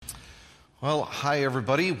Well, hi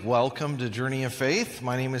everybody. Welcome to Journey of Faith.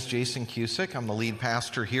 My name is Jason Cusick. I'm the lead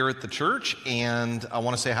pastor here at the church, and I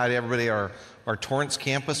want to say hi to everybody at our Torrance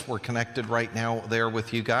campus. We're connected right now there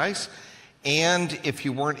with you guys. And if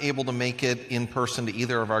you weren't able to make it in person to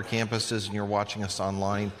either of our campuses and you're watching us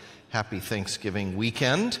online, happy Thanksgiving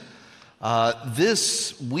weekend.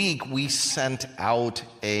 This week we sent out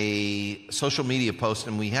a social media post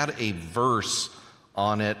and we had a verse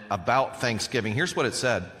on it about Thanksgiving. Here's what it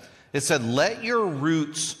said. It said, let your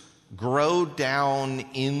roots grow down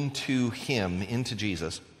into Him, into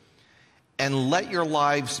Jesus, and let your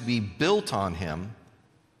lives be built on Him,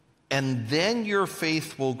 and then your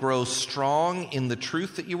faith will grow strong in the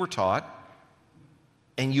truth that you were taught,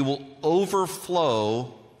 and you will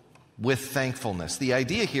overflow with thankfulness. The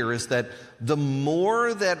idea here is that the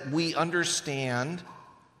more that we understand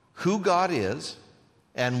who God is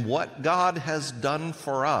and what God has done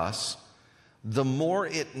for us, the more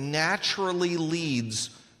it naturally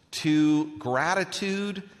leads to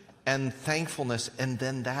gratitude and thankfulness, and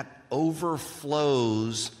then that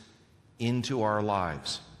overflows into our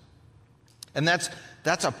lives. And that's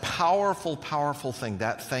a powerful, powerful thing,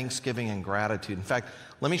 that thanksgiving and gratitude. In fact,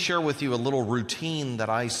 let me share with you a little routine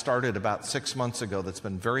that I started about 6 months ago that's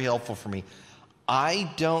been very helpful for me.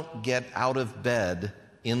 I don't get out of bed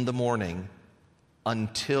in the morning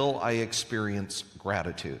until I experience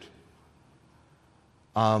gratitude.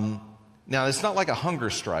 Now, it's not like a hunger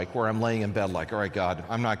strike where I'm laying in bed like, all right, God,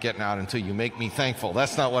 I'm not getting out until you make me thankful.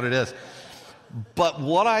 That's not what it is. But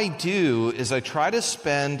what I do is I try to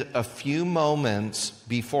spend a few moments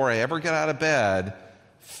before I ever get out of bed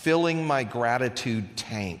filling my gratitude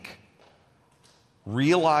tank,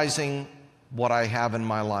 realizing what I have in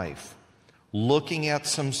my life, looking at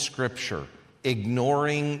some scripture,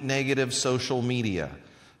 ignoring negative social media,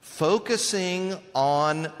 focusing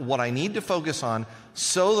on what I need to focus on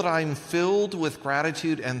so that I'm filled with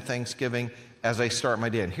gratitude and thanksgiving as I start my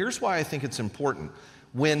day. And here's why I think it's important.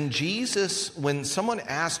 When someone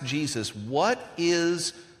asked Jesus, what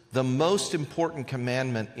is the most important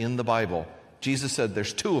commandment in the Bible? Jesus said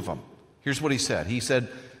there's two of them. Here's what he said. He said,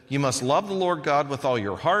 you must love the Lord God with all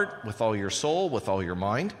your heart, with all your soul, with all your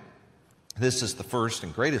mind. This is the first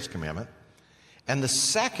and greatest commandment. And the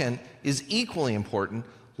second is equally important,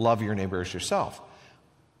 love your neighbor as yourself.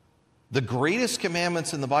 The greatest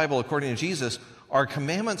commandments in the Bible, according to Jesus, are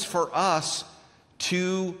commandments for us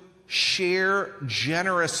to share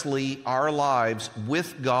generously our lives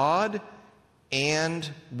with God and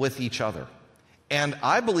with each other. And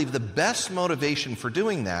I believe the best motivation for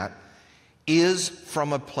doing that is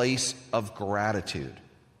from a place of gratitude.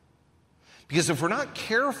 Because if we're not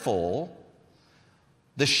careful,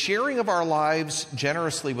 the sharing of our lives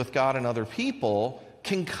generously with God and other people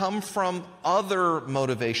can come from other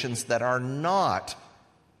motivations that are not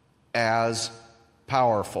as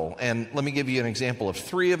powerful. And let me give you an example of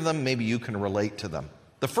three of them. Maybe you can relate to them.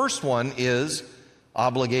 The first one is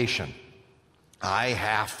obligation. I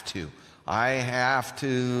have to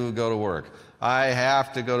go to work. I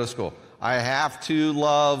have to go to school. I have to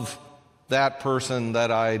love that person that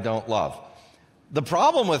I don't love. The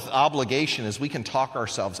problem with obligation is we can talk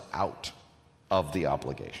ourselves out of the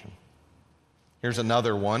obligation. Here's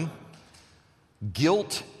another one.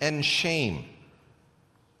 Guilt and shame.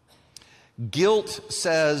 Guilt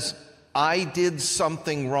says, I did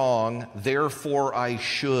something wrong, therefore I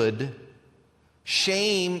should.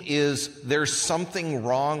 Shame is, there's something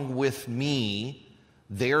wrong with me,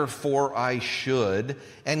 therefore I should.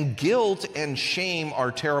 And guilt and shame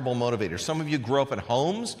are terrible motivators. Some of you grew up in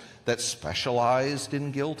homes that specialized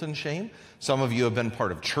in guilt and shame. Some of you have been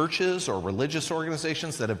part of churches or religious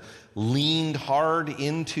organizations that have leaned hard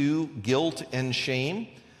into guilt and shame.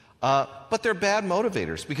 But they're bad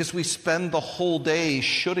motivators because we spend the whole day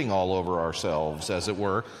shooting all over ourselves, as it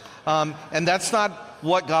were. And that's not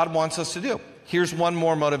what God wants us to do. Here's one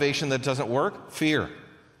more motivation that doesn't work: fear.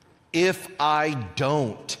 If I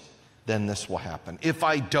don't, then this will happen. If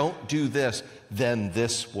I don't do this, then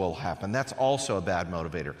this will happen. That's also a bad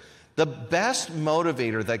motivator. The best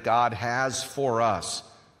motivator that God has for us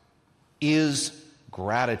is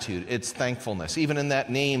gratitude. It's thankfulness. Even in that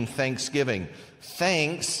name, thanksgiving.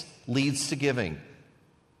 Thanks leads to giving.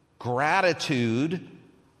 Gratitude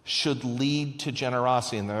should lead to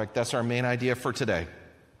generosity. And that's our main idea for today.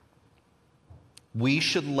 We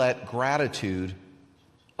should let gratitude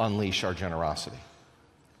unleash our generosity.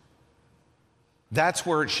 That's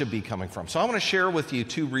where it should be coming from. So I want to share with you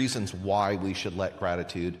two reasons why we should let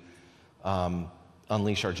gratitude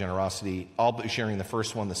unleash our generosity. I'll be sharing the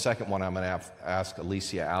first one. The second one, I'm going to ask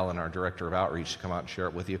Alicia Allen, our Director of Outreach, to come out and share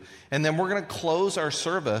it with you. And then we're going to close our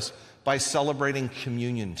service by celebrating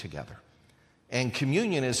communion together. And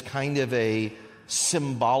communion is kind of a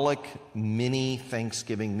symbolic mini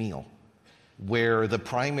Thanksgiving meal where the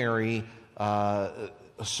primary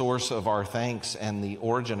source of our thanks and the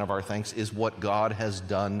origin of our thanks is what God has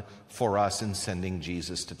done for us in sending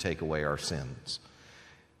Jesus to take away our sins.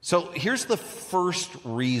 So here's the first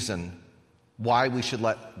reason why we should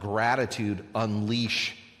let gratitude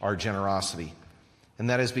unleash our generosity, and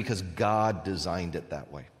that is because God designed it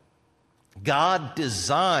that way. God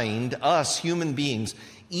designed us human beings,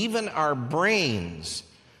 even our brains,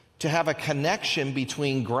 to have a connection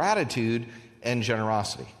between gratitude and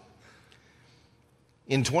generosity.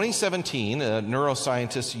 In 2017, a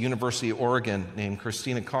neuroscientist at the University of Oregon named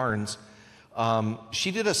Christina Carnes,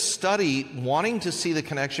 she did a study wanting to see the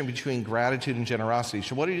connection between gratitude and generosity.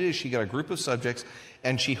 So what she did is she got a group of subjects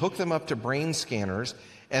and she hooked them up to brain scanners,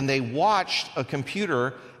 and they watched a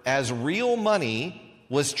computer as real money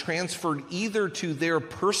was transferred either to their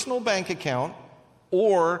personal bank account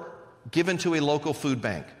or given to a local food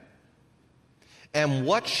bank. And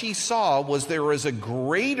what she saw was there was a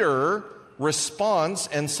greater response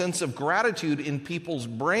and sense of gratitude in people's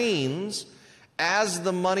brains as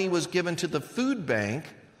the money was given to the food bank,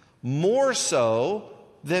 more so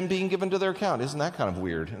than being given to their account. Isn't that kind of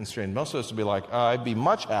weird and strange? Most of us would be like, I'd be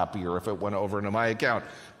much happier if it went over into my account.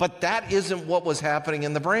 But that isn't what was happening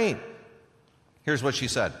in the brain. Here's what she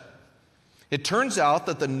said. It turns out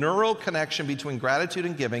that the neural connection between gratitude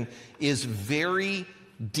and giving is very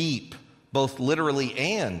deep, both literally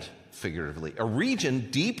and figuratively. A region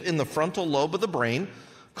deep in the frontal lobe of the brain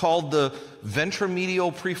called the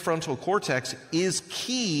ventromedial prefrontal cortex is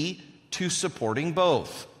key to supporting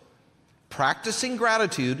both. Practicing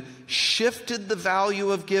gratitude shifted the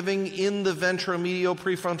value of giving in the ventromedial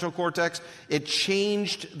prefrontal cortex. It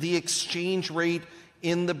changed the exchange rate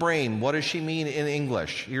in the brain. What does she mean in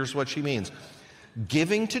English? Here's what she means.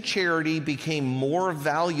 Giving to charity became more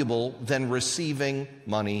valuable than receiving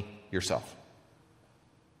money yourself.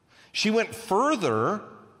 She went further,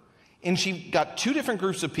 and she got two different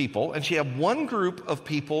groups of people, and she had one group of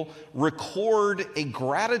people record a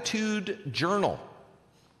gratitude journal.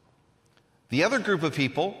 The other group of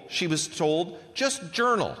people, she was told, just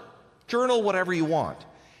journal. Journal whatever you want.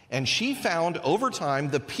 And she found over time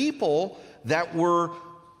the people that were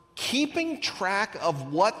keeping track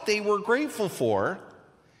of what they were grateful for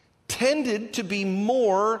tended to be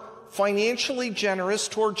more financially generous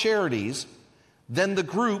toward charities than the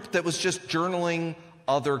group that was just journaling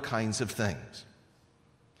other kinds of things.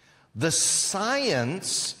 The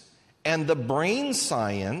science and the brain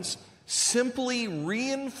science simply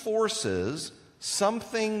reinforces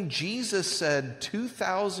something Jesus said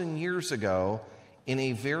 2,000 years ago in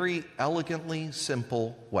a very elegantly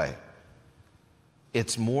simple way.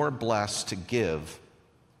 It's more blessed to give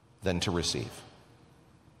than to receive.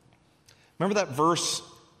 Remember that verse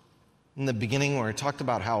in the beginning where I talked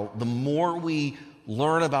about how the more we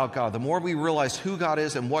learn about God, the more we realize who God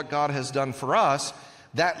is and what God has done for us,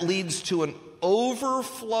 that leads to an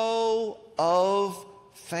overflow of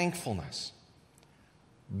thankfulness.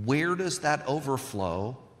 Where does that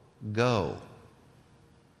overflow go?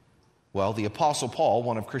 Well, the Apostle Paul,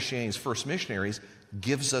 one of Christianity's first missionaries,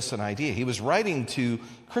 gives us an idea. He was writing to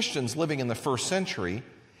Christians living in the first century,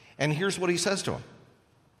 and here's what he says to them.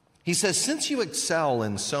 He says, since you excel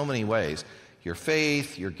in so many ways, your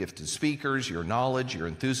faith, your gifted speakers, your knowledge, your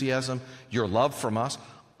enthusiasm, your love from us,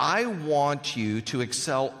 I want you to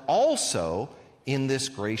excel also in this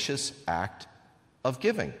gracious act of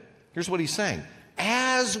giving. Here's what he's saying.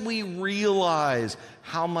 As we realize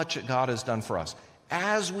how much God has done for us,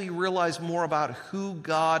 as we realize more about who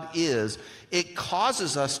God is, it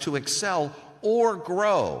causes us to excel or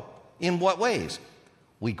grow. In what ways?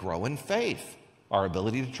 We grow in faith, our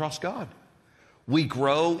ability to trust God. We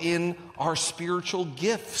grow in our spiritual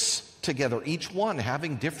gifts together, each one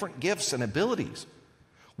having different gifts and abilities.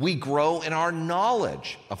 We grow in our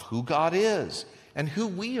knowledge of who God is and who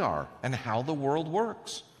we are and how the world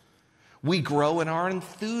works. We grow in our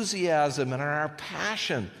enthusiasm and our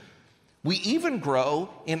passion. We even grow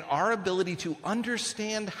in our ability to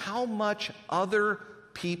understand how much other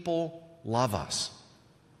people love us.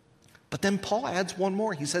 But then Paul adds one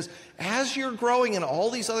more. He says, as you're growing in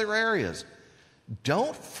all these other areas,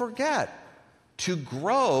 don't forget to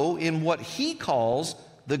grow in what he calls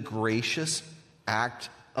the gracious act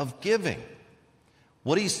of giving.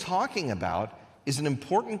 What he's talking about is an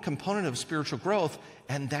important component of spiritual growth,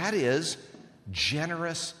 and that is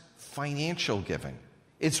generous financial giving.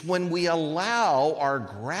 It's when we allow our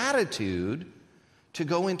gratitude to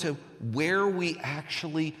go into where we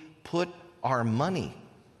actually put our money.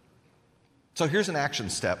 So here's an action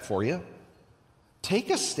step for you. take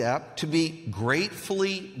a step to be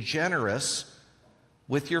gratefully generous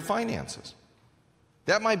with your finances.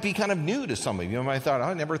 That might be kind of new to some of you. You might have thought, oh,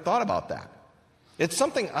 I never thought about that. It's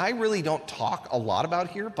something I really don't talk a lot about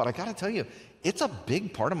here, but I got to tell you, it's a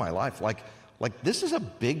big part of my life. Like this is a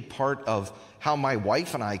big part of how my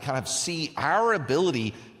wife and I kind of see our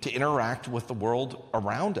ability to interact with the world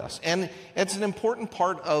around us. And it's an important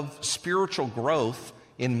part of spiritual growth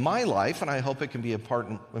in my life, and I hope it can be an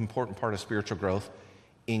important part of spiritual growth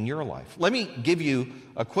in your life. Let me give you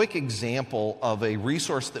a quick example of a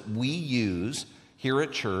resource that we use here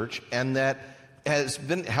at church and that has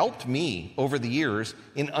helped me over the years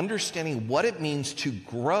in understanding what it means to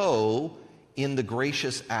grow in the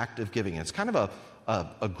gracious act of giving. It's kind of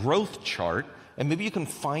a growth chart, and maybe you can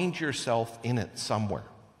find yourself in it somewhere.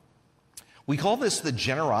 We call this the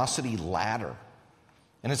generosity ladder,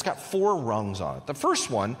 and it's got 4 rungs on it. The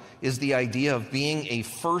first one is the idea of being a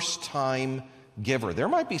first-time giver. There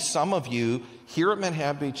might be some of you here at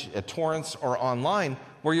Manhattan Beach, at Torrance, or online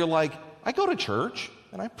where you're like, I go to church,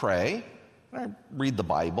 and I pray, and I read the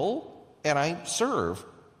Bible, and I serve,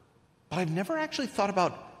 but I've never actually thought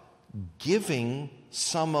about giving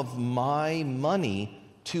some of my money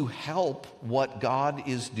to help what God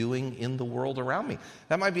is doing in the world around me.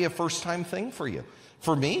 That might be a first-time thing for you.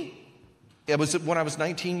 For me, it was when I was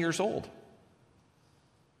 19 years old.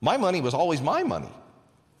 My money was always my money.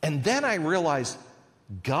 And then I realized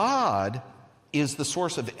God is the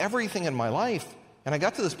source of everything in my life. And I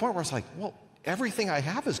got to this point where I was like, well, everything I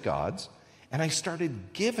have is God's. And I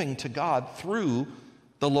started giving to God through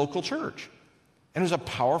the local church. And it was a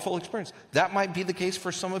powerful experience. That might be the case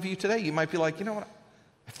for some of you today. You might be like, you know what?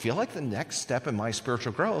 I feel like the next step in my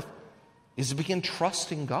spiritual growth is to begin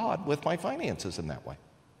trusting God with my finances in that way.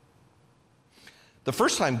 The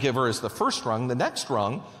first-time giver is the first rung. The next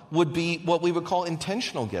rung would be what we would call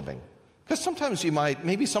intentional giving. Because sometimes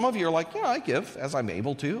maybe some of you are like, yeah, I give as I'm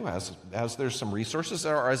able to, as there's some resources,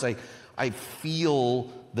 or as I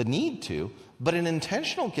feel the need to. But an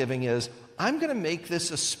intentional giving is, I'm going to make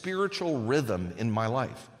this a spiritual rhythm in my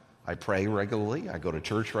life. I pray regularly. I go to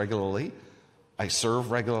church regularly. I serve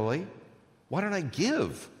regularly. Why don't I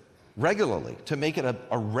give regularly to make it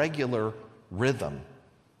a regular rhythm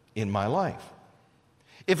in my life?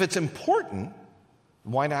 If it's important,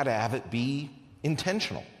 why not have it be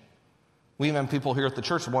intentional? We even have people here at the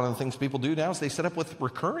church, one of the things people do now is they set up with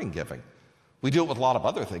recurring giving. We do it with a lot of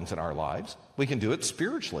other things in our lives. We can do it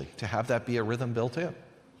spiritually to have that be a rhythm built in.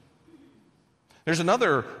 There's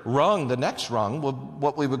another rung, the next rung,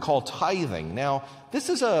 what we would call tithing. Now, this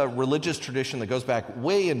is a religious tradition that goes back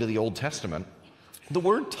way into the Old Testament. The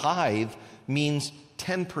word tithe means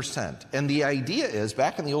 10%. And the idea is,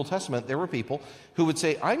 back in the Old Testament, there were people who would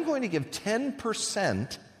say, I'm going to give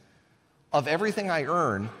 10% of everything I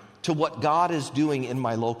earn to what God is doing in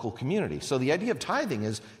my local community. So the idea of tithing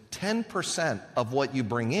is 10% of what you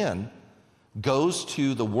bring in goes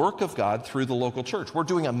to the work of God through the local church. We're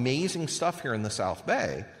doing amazing stuff here in the South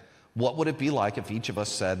Bay. What would it be like if each of us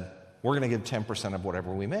said, we're going to give 10% of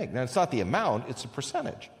whatever we make? Now, it's not the amount, it's a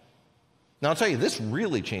percentage. Now, I'll tell you, this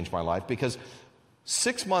really changed my life because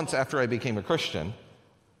 6 months after I became a Christian,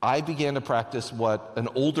 I began to practice what an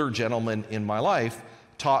older gentleman in my life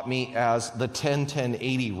taught me as the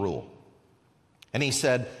 10-10-80 rule. And he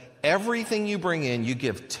said, everything you bring in, you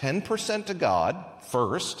give 10% to God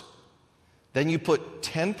first, then you put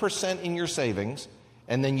 10% in your savings,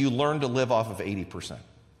 and then you learn to live off of 80%.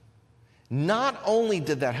 Not only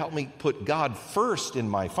did that help me put God first in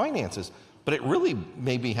my finances, but it really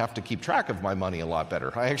made me have to keep track of my money a lot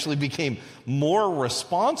better. I actually became more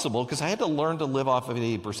responsible because I had to learn to live off of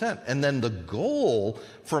 80%. And then the goal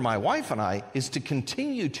for my wife and I is to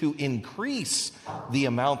continue to increase the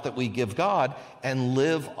amount that we give God and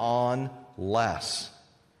live on less.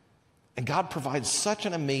 And God provides such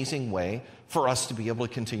an amazing way for us to be able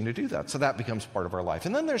to continue to do that. So that becomes part of our life.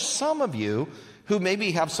 And then there's some of you who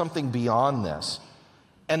maybe have something beyond this.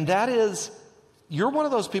 And that is, you're one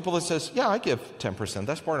of those people that says, yeah, I give 10%.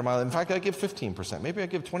 That's part of my life. In fact, I give 15%. Maybe I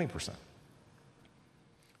give 20%.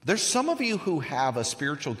 There's some of you who have a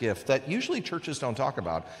spiritual gift that usually churches don't talk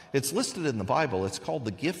about. It's listed in the Bible. It's called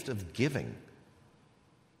the gift of giving.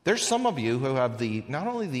 There's some of you who have not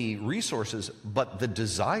only the resources, but the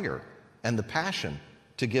desire and the passion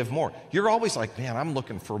to give more. You're always like, man, I'm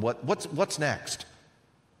looking for what's next?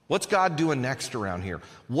 What's God doing next around here?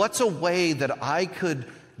 What's a way that I could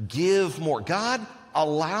give more? God,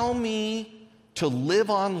 allow me to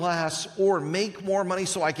live on less or make more money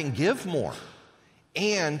so I can give more.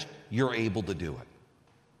 And you're able to do it.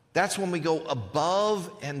 That's when we go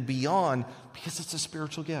above and beyond because it's a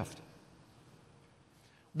spiritual gift.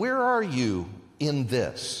 Where are you in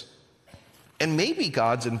this. And maybe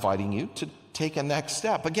God's inviting you to take a next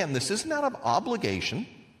step. Again, this isn't out of obligation.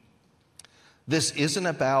 This isn't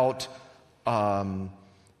about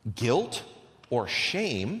guilt or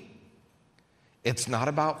shame. It's not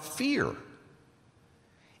about fear.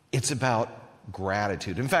 It's about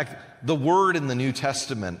gratitude. In fact, the word in the New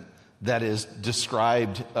Testament that is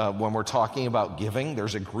described when we're talking about giving,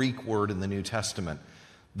 there's a Greek word in the New Testament.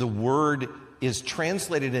 The word is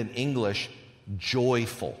translated in English,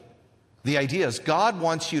 joyful. The idea is God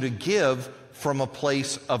wants you to give from a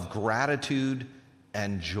place of gratitude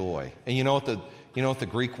and joy. And you know what the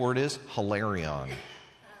Greek word is? Hilarion.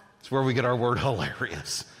 It's where we get our word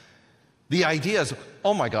hilarious. The idea is,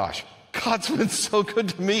 oh my gosh, God's been so good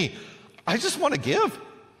to me. I just want to give.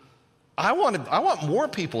 I want more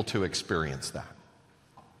people to experience that.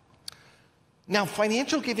 Now,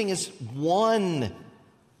 financial giving is one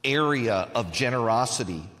area of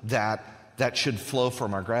generosity that should flow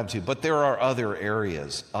from our gratitude, but there are other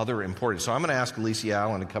areas, other important. So I'm going to ask Alicia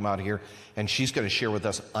Allen to come out here, and she's going to share with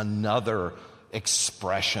us another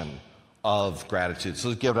expression of gratitude. So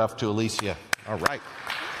let's give it up to Alicia. All right.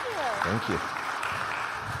 Thank you.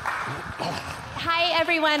 Hi,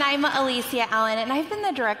 everyone. I'm Alicia Allen, and I've been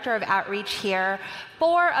the Director of Outreach here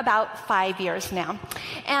for about 5 years now.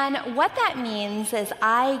 And what that means is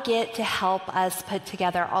I get to help us put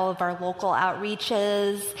together all of our local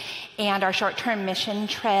outreaches and our short-term mission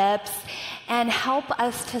trips and help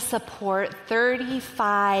us to support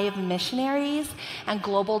 35 missionaries and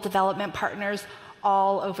global development partners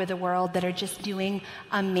all over the world that are just doing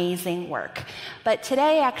amazing work. But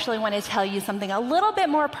today, I actually want to tell you something a little bit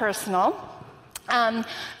more personal.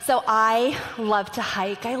 So I love to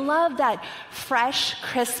hike. I love that fresh,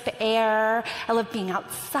 crisp air. I love being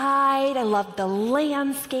outside. I love the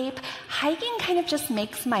landscape. Hiking kind of just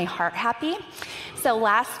makes my heart happy. So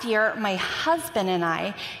last year, my husband and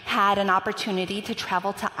I had an opportunity to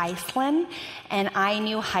travel to Iceland, and I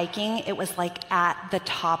knew hiking, it was like at the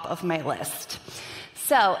top of my list.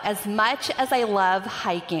 So as much as I love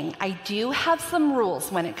hiking, I do have some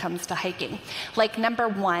rules when it comes to hiking. Like number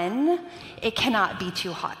one, it cannot be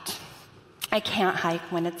too hot. I can't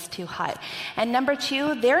hike when it's too hot. And number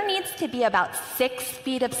two, there needs to be about 6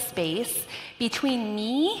 feet of space between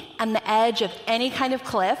me and the edge of any kind of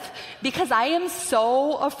cliff because I am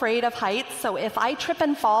so afraid of heights. So if I trip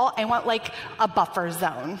and fall, I want like a buffer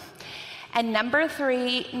zone. And number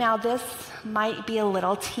three, now this might be a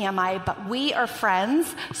little TMI, but we are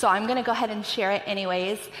friends, so I'm going to go ahead and share it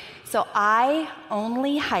anyways. So I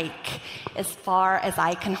only hike as far as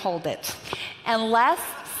I can hold it. Unless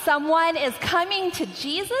someone is coming to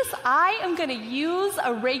Jesus, I am going to use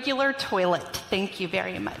a regular toilet. Thank you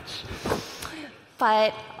very much.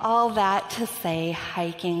 But all that to say,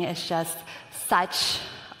 hiking is just such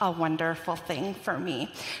a wonderful thing for me.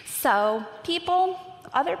 So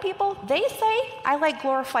other people, they say I like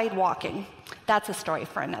glorified walking. That's a story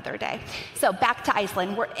for another day. So back to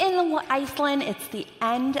Iceland. We're in Iceland. It's the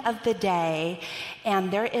end of the day.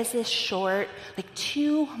 And there is this short,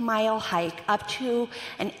 2-mile hike up to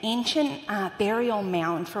an ancient burial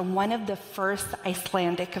mound from one of the first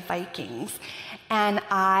Icelandic Vikings. And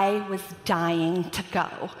I was dying to go.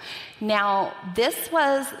 Now, this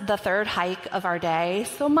was the third hike of our day.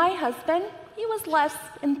 So my husband, he was less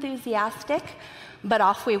enthusiastic. But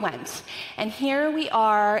off we went. And here we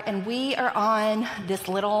are on this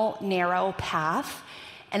little narrow path,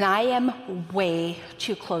 and I am way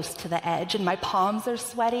too close to the edge, and my palms are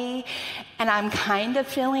sweaty, and I'm kind of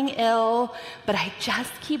feeling ill, but I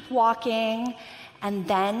just keep walking. And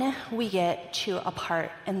then we get to a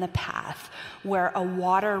part in the path where a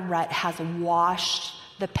water rut has washed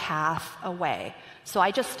the path away. So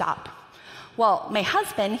I just stop. Well, my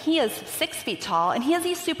husband, he is 6 feet tall, and he has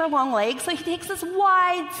these super long legs, so he takes this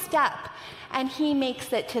wide step, and he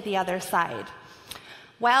makes it to the other side.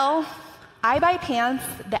 Well, I buy pants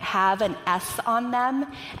that have an S on them,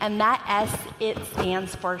 and that S, it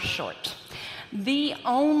stands for short. The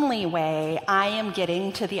only way I am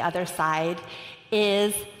getting to the other side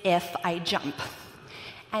is if I jump.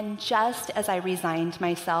 And just as I resigned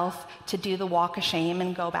myself to do the walk of shame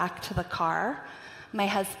and go back to the car, my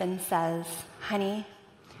husband says, honey,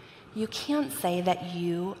 you can't say that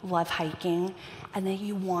you love hiking and that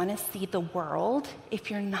you want to see the world if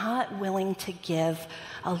you're not willing to give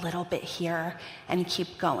a little bit here and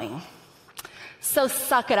keep going. So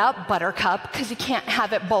suck it up, buttercup, because you can't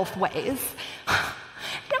have it both ways. And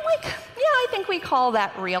I'm like, yeah, I think we call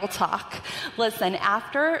that real talk. Listen,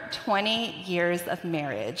 after 20 years of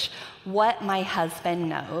marriage, what my husband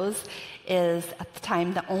knows is at the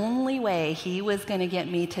time the only way he was going to get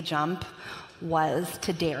me to jump was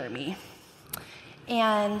to dare me.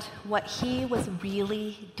 And what he was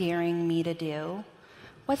really daring me to do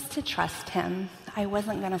was to trust him. I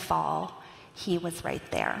wasn't going to fall. He was right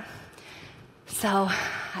there. So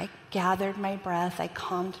I gathered my breath, I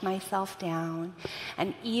calmed myself down,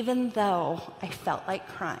 and even though I felt like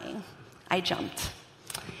crying, I jumped.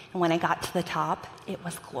 And when I got to the top, it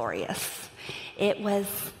was glorious. It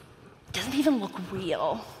doesn't even look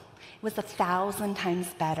real. It was 1,000 times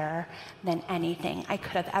better than anything I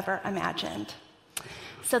could have ever imagined.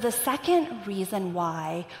 So the second reason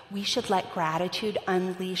why we should let gratitude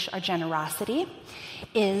unleash our generosity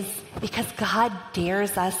is because God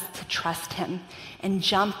dares us to trust him and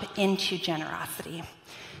jump into generosity.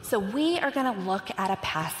 So we are going to look at a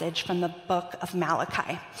passage from the book of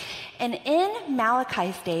Malachi. And in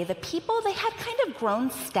Malachi's day, the people, they had kind of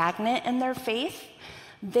grown stagnant in their faith.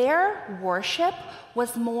 Their worship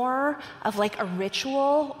was more of like a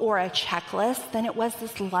ritual or a checklist than it was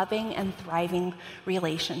this loving and thriving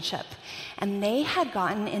relationship. And they had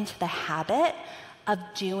gotten into the habit of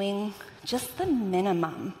doing just the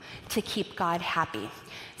minimum to keep God happy.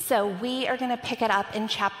 So we are going to pick it up in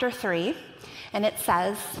chapter 3, and it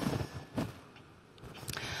says,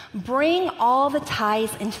 "Bring all the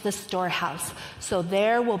tithes into the storehouse, so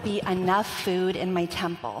there will be enough food in my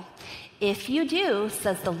temple. If you do,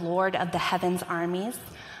 says the Lord of the heaven's armies,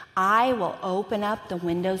 I will open up the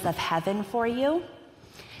windows of heaven for you,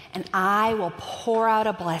 and I will pour out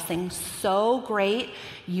a blessing so great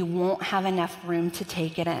you won't have enough room to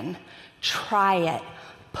take it in. Try it.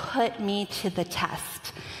 Put me to the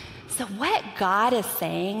test." So what God is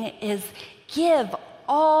saying is, give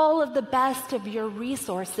all of the best of your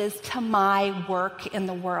resources to my work in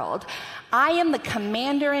the world. I am the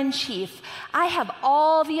commander-in-chief. I have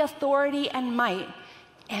all the authority and might,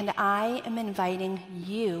 and I am inviting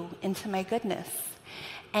you into my goodness.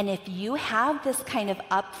 And if you have this kind of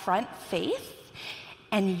upfront faith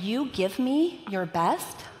and you give me your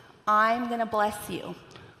best, I'm going to bless you.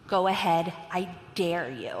 Go ahead, I dare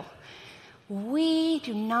you. We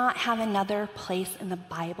do not have another place in the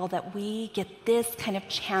Bible that we get this kind of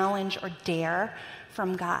challenge or dare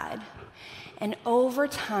from God. And over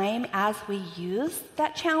time, as we use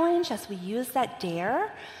that challenge, as we use that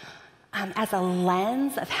dare, as a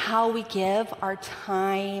lens of how we give our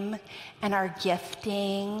time and our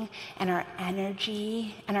gifting and our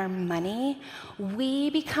energy and our money, we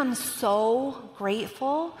become so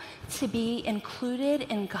grateful to be included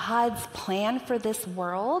in God's plan for this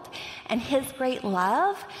world and his great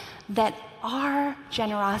love that our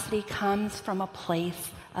generosity comes from a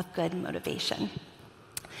place of good motivation.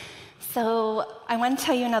 So I want to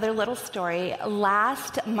tell you another little story.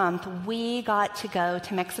 Last month, we got to go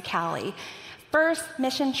to Mexicali. First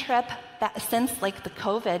mission trip since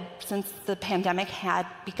the pandemic had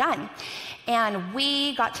begun. And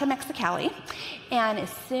we got to Mexicali, and as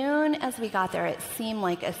soon as we got there, it seemed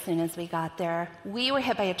like as soon as we got there, we were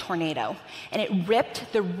hit by a tornado, and it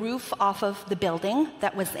ripped the roof off of the building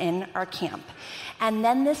that was in our camp. And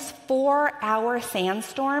then this 4-hour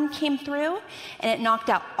sandstorm came through, and it knocked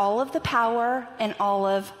out all of the power and all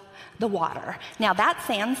of the water. Now that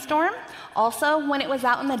sandstorm, also when it was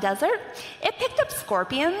out in the desert, it picked up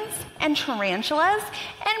scorpions and tarantulas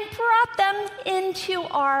and brought them into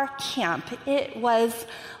our camp. It was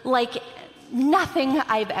like nothing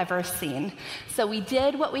I've ever seen. So we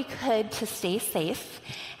did what we could to stay safe,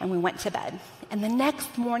 and we went to bed. And the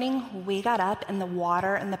next morning, we got up, and the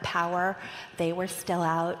water and the power, they were still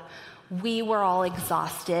out. We were all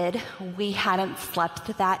exhausted. We hadn't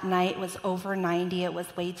slept that night. It was over 90. It was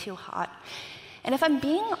way too hot. And if I'm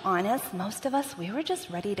being honest, most of us, we were just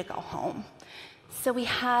ready to go home. So we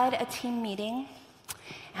had a team meeting,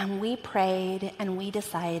 and we prayed, and we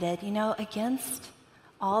decided, against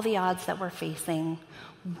all the odds that we're facing,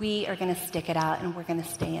 we are going to stick it out, and we're going to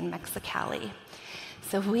stay in Mexicali.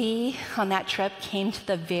 So we, on that trip, came to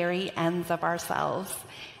the very ends of ourselves,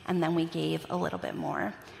 and then we gave a little bit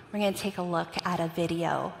more. We're going to take a look at a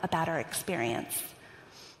video about our experience.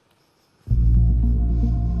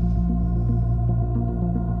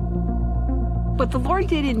 What the Lord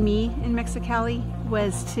did in me in Mexicali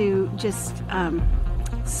was to just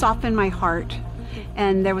soften my heart.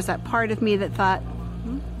 And there was that part of me that thought,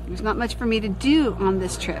 there's not much for me to do on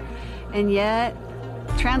this trip. And yet,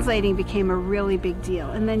 translating became a really big deal.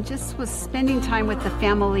 And then just was spending time with the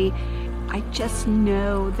family, I just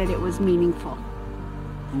know that it was meaningful.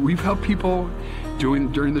 We've helped people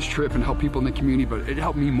during this trip and helped people in the community, but it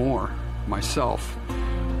helped me more, myself,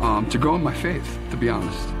 to grow in my faith, to be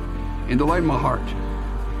honest, and to lighten my heart,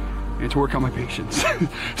 and to work on my patience.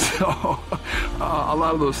 So, a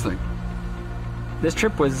lot of those things. This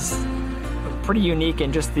trip was pretty unique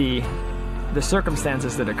in just the the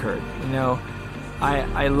circumstances that occurred. You know,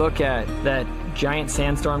 I look at that giant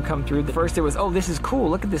sandstorm come through. First it was, oh, this is cool,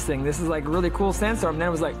 look at this thing, this is like a really cool sandstorm. And then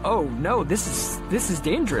it was like, oh no, this is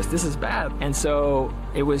dangerous, this is bad. And so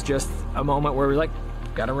it was just a moment where we're like,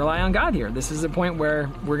 gotta rely on God here. This is a point where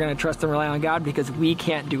we're gonna trust and rely on God because we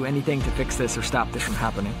can't do anything to fix this or stop this from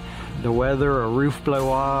happening. The weather, a roof blow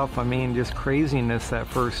off, I mean, just craziness that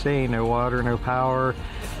first day, no water, no power.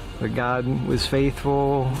 But God was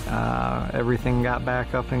faithful, everything got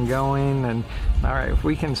back up and going, and all right, if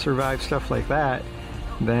we can survive stuff like that,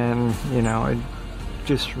 then, you know, it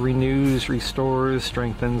just renews, restores,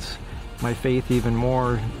 strengthens my faith even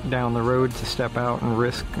more down the road to step out and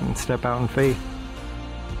risk and step out in faith.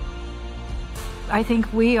 I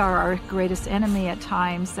think we are our greatest enemy at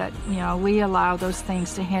times, that, you know, we allow those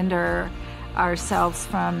things to hinder ourselves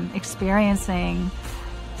from experiencing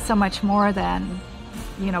so much more than,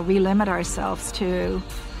 you know, we limit ourselves to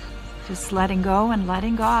just letting go and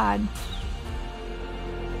letting God.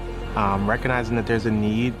 Recognizing that there's a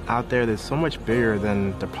need out there that's so much bigger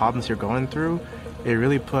than the problems you're going through, it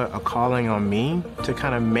really put a calling on me to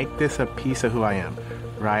kind of make this a piece of who I am,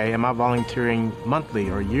 right? Am I volunteering monthly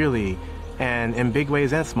or yearly, and in big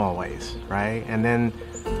ways and small ways, right? And then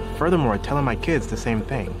furthermore, telling my kids the same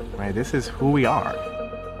thing, right? This is who we are.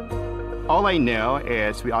 All I know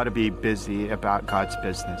is we ought to be busy about God's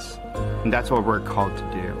business. And that's what we're called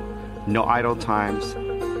to do. No idle times.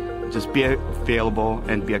 Just be available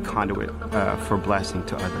and be a conduit for blessing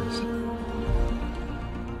to others.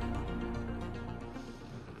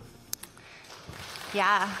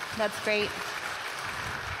 Yeah, that's great.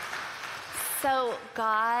 So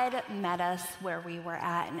God met us where we were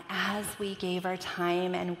at, and as we gave our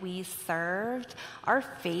time and we served, our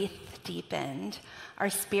faith deepened,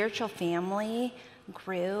 our spiritual family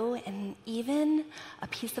grew, and even a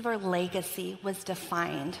piece of our legacy was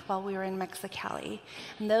defined while we were in Mexicali.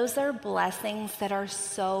 And those are blessings that are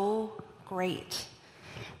so great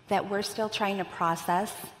that we're still trying to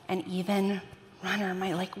process and even run our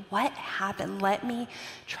mind, like, what happened? Let me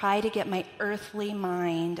try to get my earthly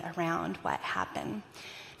mind around what happened.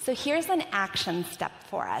 So here's an action step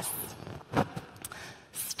for us.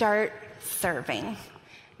 Start serving.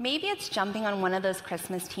 Maybe it's jumping on one of those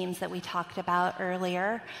Christmas teams that we talked about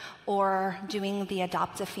earlier, or doing the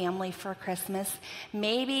Adopt a Family for Christmas.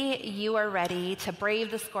 Maybe you are ready to brave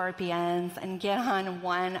the scorpions and get on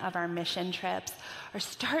one of our mission trips, or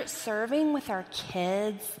start serving with our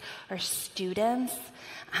kids, our students,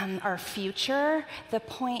 our future. The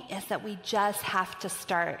point is that we just have to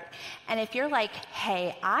start. And if you're like,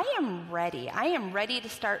 hey, I am ready to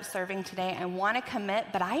start serving today, I want to commit,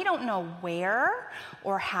 but I don't know where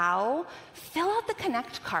or how, fill out the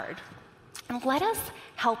Connect card and let us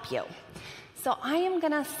help you. So I am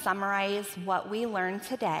going to summarize what we learned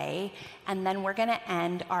today, and then we're going to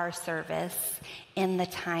end our service in the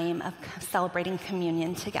time of celebrating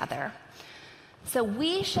communion together. So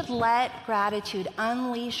we should let gratitude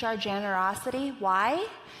unleash our generosity. Why?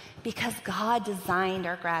 Because God designed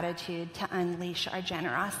our gratitude to unleash our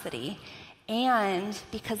generosity, and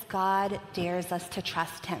because God dares us to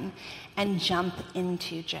trust Him and jump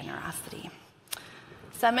into generosity.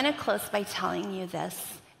 So I'm going to close by telling you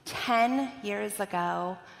this. 10 years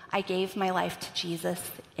ago, I gave my life to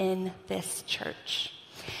Jesus in this church.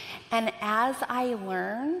 And as I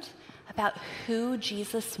learned about who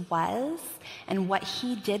Jesus was and what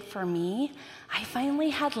He did for me, I finally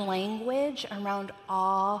had language around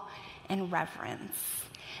awe and reverence.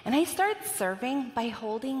 And I started serving by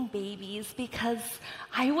holding babies because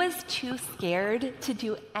I was too scared to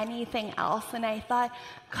do anything else. And I thought,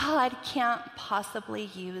 God can't possibly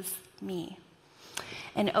use me.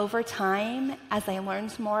 And over time, as I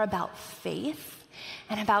learned more about faith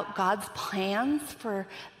and about God's plans for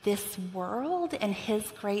this world and His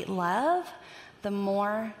great love, the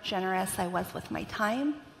more generous I was with my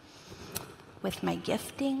time, with my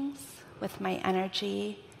giftings, with my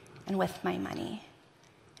energy, and with my money.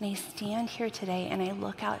 And I stand here today and I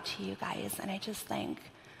look out to you guys and I just think,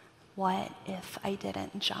 what if I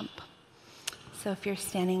didn't jump? So if you're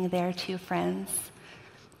standing there too, friends,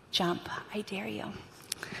 jump. I dare you.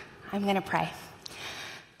 I'm going to pray.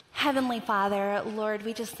 Heavenly Father, Lord,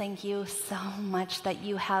 we just thank you so much that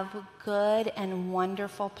you have good and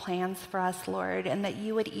wonderful plans for us, Lord, and that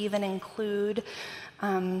you would even include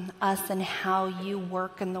us in how you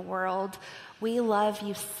work in the world. We love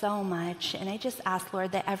you so much, and I just ask,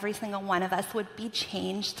 Lord, that every single one of us would be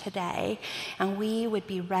changed today, and we would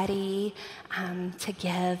be ready to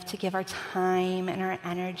give our time and our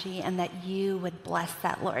energy, and that you would bless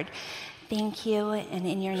that, Lord. Thank you, and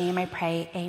in your name I pray, amen.